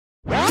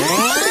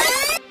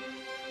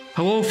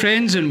Hello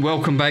friends and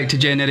welcome back to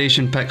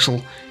Generation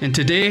Pixel, and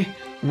today,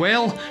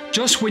 well,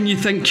 just when you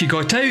think you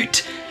got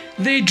out,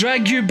 they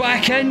drag you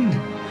back in.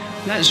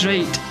 That's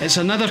right, it's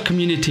another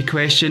community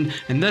question,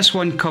 and this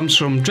one comes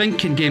from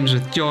Drinking Games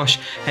with Josh,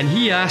 and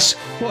he asks,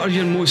 what are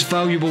your most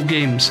valuable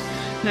games?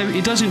 Now,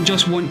 he doesn't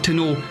just want to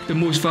know the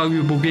most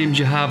valuable games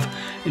you have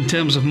in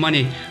terms of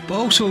money, but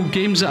also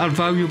games that are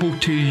valuable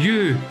to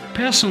you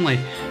personally.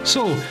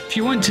 So, if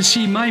you want to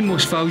see my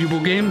most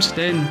valuable games,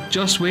 then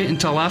just wait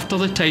until after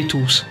the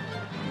titles.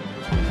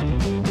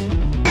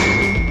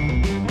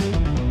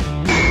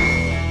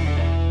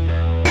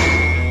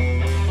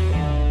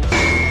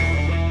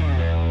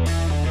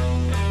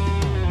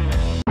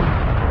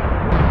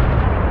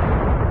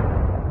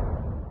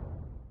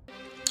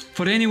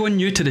 For anyone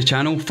new to the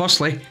channel,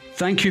 firstly,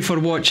 thank you for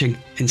watching,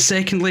 and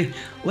secondly,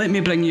 let me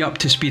bring you up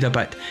to speed a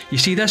bit. You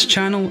see, this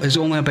channel is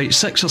only about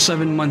 6 or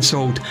 7 months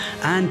old,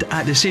 and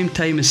at the same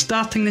time as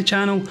starting the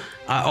channel,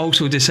 I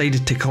also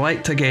decided to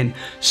collect again.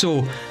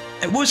 So,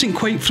 it wasn't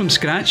quite from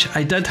scratch.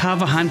 I did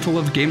have a handful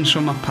of games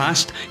from my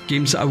past,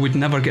 games that I would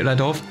never get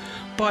rid of,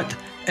 but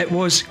it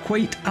was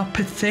quite a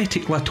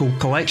pathetic little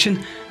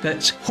collection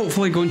that's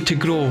hopefully going to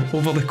grow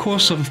over the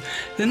course of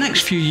the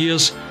next few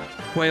years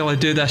while I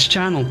do this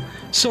channel.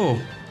 So,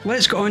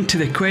 let's get on to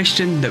the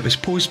question that was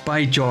posed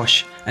by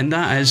Josh, and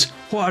that is,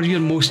 what are your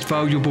most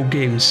valuable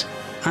games?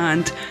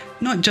 And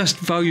not just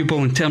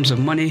valuable in terms of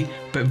money,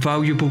 but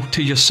valuable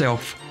to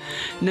yourself.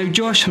 Now,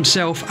 Josh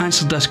himself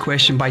answered this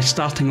question by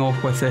starting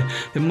off with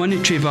the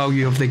monetary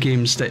value of the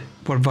games that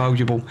were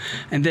valuable,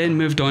 and then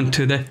moved on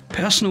to the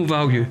personal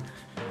value.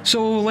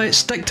 So let's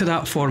stick to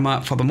that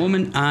format for the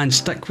moment and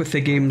stick with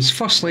the games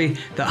firstly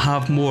that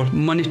have more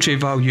monetary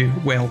value,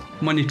 well,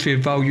 monetary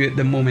value at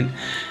the moment.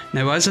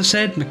 Now, as I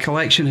said, my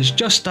collection has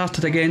just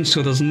started again,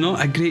 so there's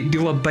not a great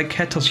deal of big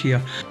hitters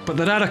here, but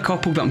there are a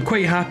couple that I'm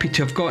quite happy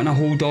to have gotten a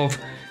hold of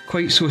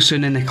quite so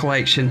soon in the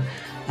collection,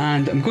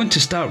 and I'm going to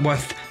start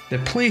with the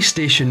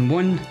PlayStation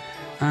 1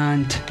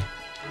 and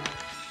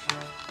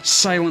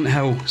Silent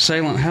Hill.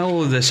 Silent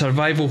Hill, the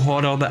survival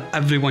horror that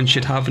everyone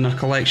should have in their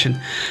collection.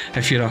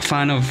 If you're a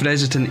fan of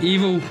Resident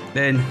Evil,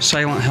 then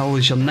Silent Hill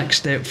is your next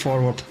step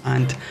forward,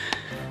 and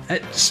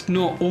it's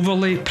not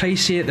overly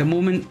pricey at the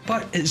moment,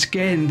 but it's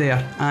getting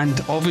there,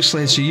 and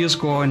obviously as the years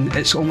go on,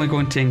 it's only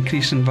going to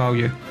increase in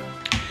value.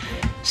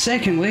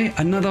 Secondly,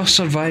 another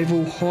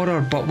survival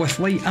horror but with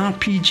light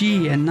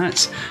RPG, and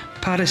that's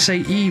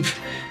Parasite Eve.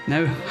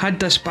 Now, had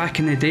this back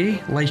in the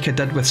day, like I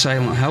did with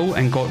Silent Hill,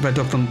 and got rid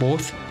of them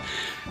both.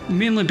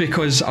 Mainly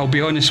because, I'll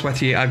be honest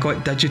with you, I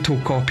got digital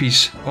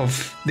copies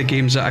of the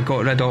games that I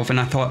got rid of, and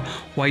I thought,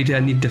 why do I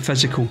need the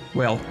physical?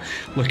 Well,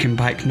 looking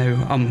back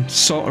now, I'm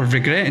sort of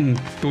regretting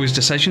those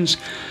decisions.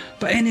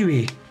 But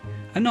anyway,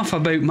 enough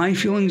about my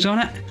feelings on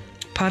it.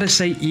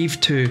 Parasite Eve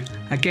 2.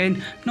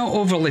 Again, not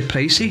overly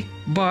pricey,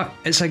 but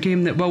it's a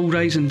game that will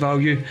rise in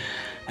value,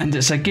 and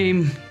it's a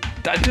game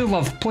that I do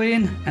love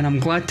playing, and I'm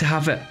glad to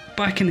have it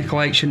back in the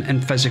collection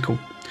in physical.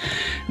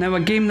 Now, a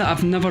game that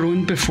I've never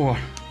owned before,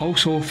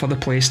 also for the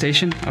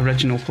PlayStation,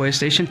 original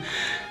PlayStation,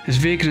 is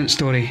Vagrant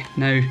Story.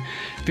 Now,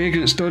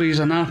 Vagrant Story is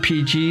an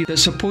RPG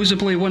that's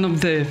supposedly one of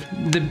the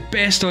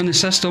best on the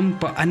system,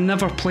 but I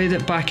never played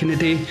it back in the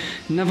day,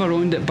 never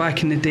owned it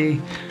back in the day,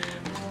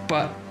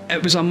 but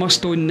it was a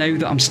must own now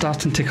that I'm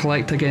starting to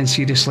collect again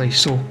seriously.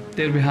 So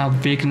there we have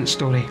Vagrant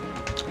Story.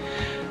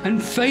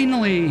 And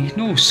finally,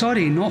 no,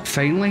 sorry, not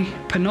finally,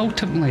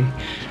 penultimately,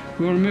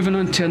 we're moving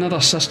on to another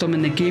system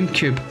in the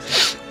GameCube,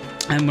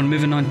 and we're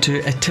moving on to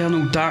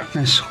Eternal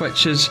Darkness,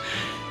 which is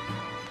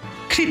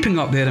creeping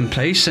up there in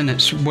price, and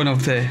it's one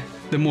of the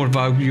more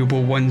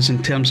valuable ones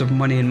in terms of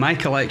money in my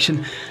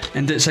collection.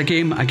 And it's a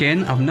game,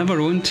 again, I've never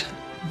owned,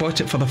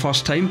 bought it for the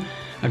first time.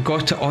 I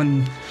got it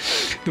on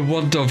the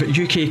word of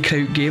UK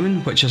Kraut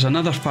Gaming, which is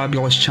another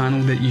fabulous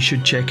channel that you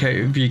should check out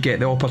if you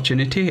get the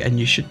opportunity, and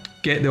you should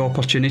get the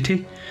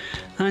opportunity.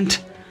 And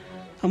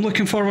I'm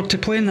looking forward to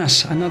playing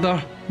this.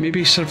 Another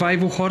maybe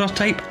survival horror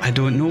type, I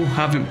don't know,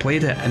 haven't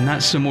played it, and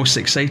that's the most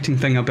exciting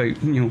thing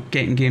about, you know,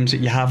 getting games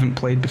that you haven't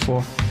played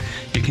before.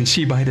 You can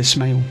see by the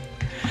smile.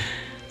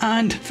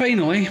 And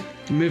finally,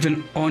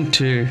 moving on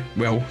to,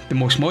 well, the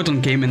most modern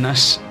game in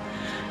this,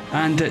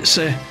 and it's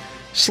a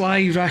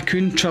Sly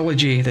Raccoon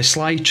Trilogy, the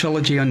Sly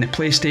Trilogy on the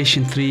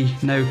PlayStation 3.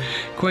 Now,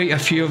 quite a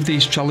few of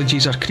these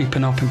trilogies are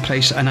creeping up in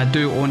price, and I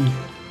do own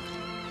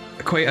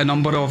quite a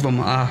number of them.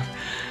 I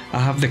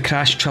have the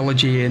Crash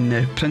Trilogy and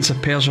the Prince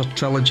of Persia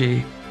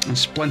Trilogy and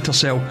Splinter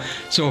Cell.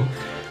 So,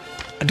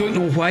 I don't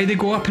know why they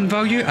go up in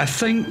value. I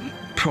think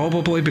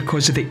probably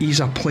because of the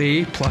ease of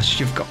play, plus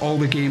you've got all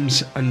the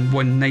games in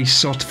one nice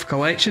sort of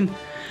collection,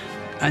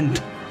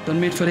 and they're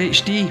made for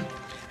HD.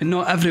 And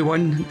not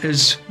everyone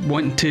is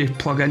wanting to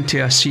plug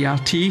into a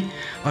CRT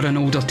or an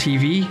older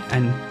TV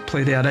and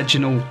play the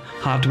original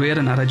hardware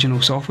and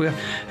original software,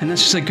 and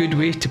this is a good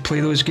way to play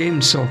those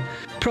games. So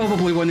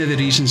probably one of the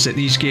reasons that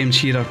these games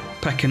here are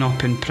picking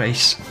up in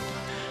price.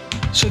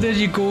 So there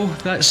you go,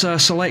 that's a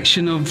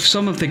selection of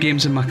some of the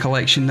games in my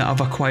collection that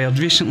I've acquired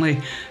recently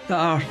that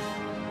are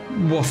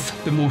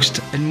worth the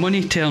most in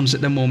money terms at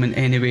the moment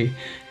anyway.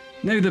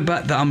 Now the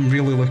bit that I'm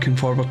really looking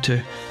forward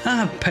to. I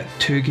have picked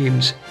two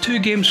games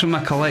from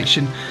my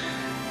collection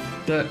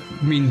that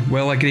mean,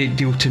 well, a great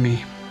deal to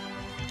me.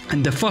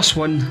 And the first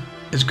one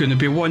is going to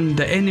be one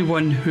that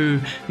anyone who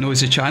knows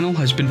the channel,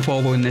 has been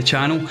following the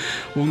channel,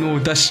 will know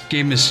this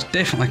game is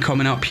definitely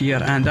coming up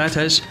here, and that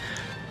is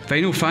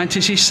Final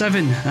Fantasy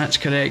VII. That's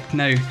correct.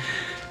 Now,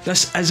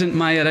 this isn't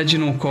my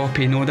original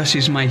copy, no, this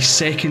is my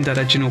second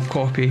original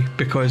copy,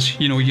 because,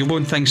 you know, you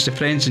loan things to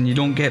friends and you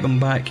don't get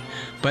them back,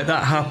 but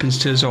that happens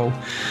to us all.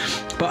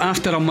 But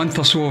after a month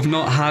or so of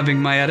not having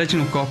my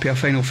original copy of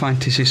Final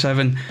Fantasy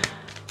VII,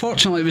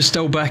 fortunately it was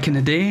still back in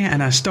the day,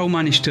 and I still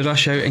managed to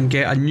rush out and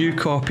get a new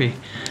copy,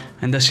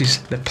 and this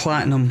is the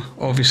Platinum,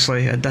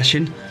 obviously,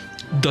 edition.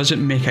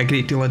 Doesn't make a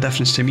great deal of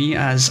difference to me,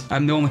 as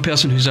I'm the only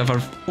person who's ever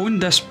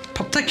owned this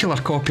particular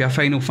copy of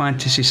Final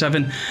Fantasy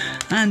VII,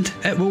 and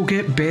it will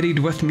get buried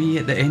with me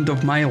at the end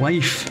of my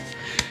life.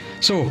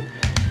 So,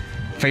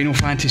 Final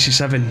Fantasy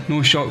VII,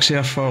 no shocks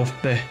there for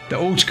the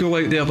old school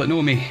out there that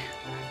know me.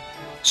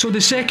 So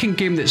the second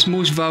game that's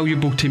most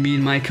valuable to me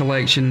in my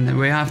collection,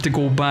 we have to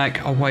go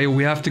back a while,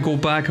 we have to go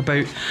back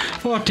about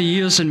 40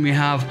 years, and we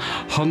have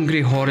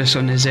Hungry Horse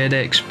on the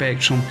ZX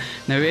Spectrum.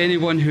 Now,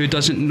 anyone who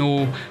doesn't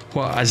know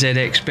what a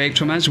ZX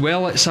Spectrum is,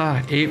 well, it's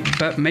a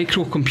 8-bit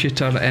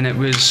microcomputer, and it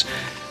was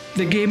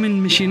the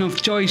gaming machine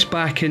of choice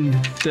back in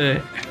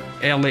the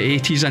early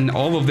 80s and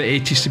all of the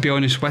 80s, to be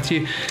honest with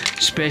you,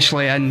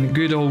 especially in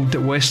good old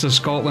Western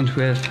Scotland,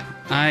 where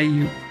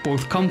I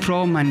both come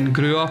from and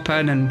grew up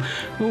in and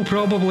will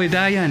probably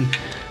die in.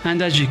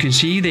 And as you can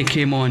see, they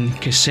came on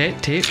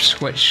cassette tapes,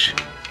 which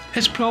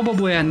is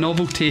probably a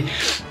novelty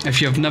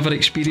if you've never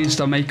experienced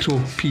a micro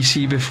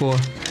PC before.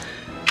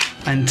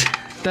 And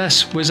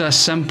this was a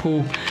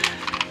simple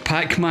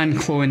Pac-Man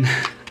clone,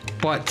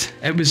 but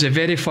it was the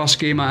very first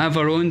game I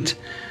ever owned,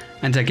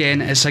 and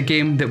again, it's a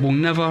game that will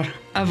never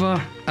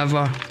ever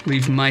ever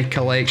leave my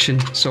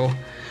collection. So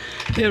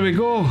there we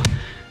go.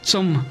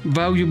 Some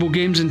valuable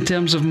games in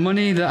terms of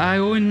money that I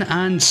own,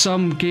 and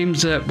some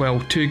games that,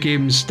 well, two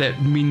games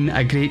that mean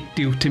a great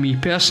deal to me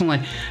personally,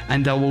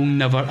 and I will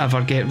never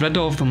ever get rid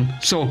of them.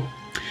 So,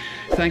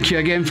 thank you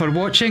again for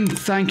watching.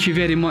 Thank you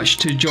very much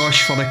to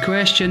Josh for the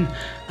question,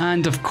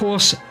 and of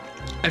course,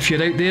 if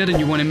you're out there and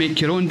you want to make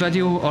your own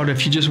video, or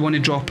if you just want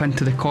to drop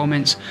into the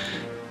comments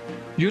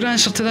your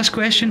answer to this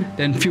question,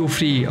 then feel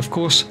free. Of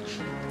course,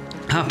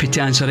 happy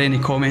to answer any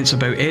comments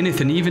about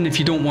anything. Even if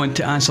you don't want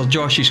to answer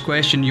Josh's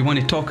question, you want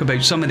to talk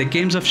about some of the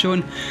games I've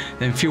shown,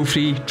 then feel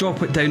free,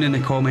 drop it down in the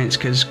comments,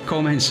 because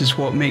comments is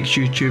what makes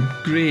YouTube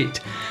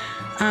great.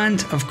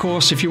 And of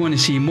course, if you want to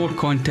see more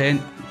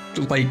content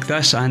like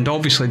this, and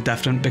obviously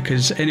different,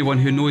 because anyone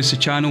who knows the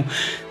channel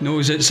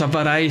knows it's a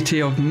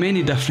variety of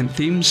many different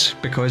themes,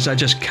 because I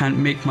just can't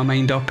make my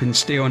mind up and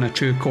stay on a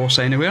true course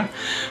anywhere.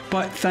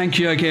 But thank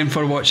you again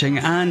for watching,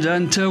 and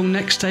until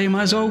next time,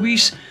 as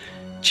always,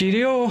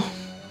 cheerio.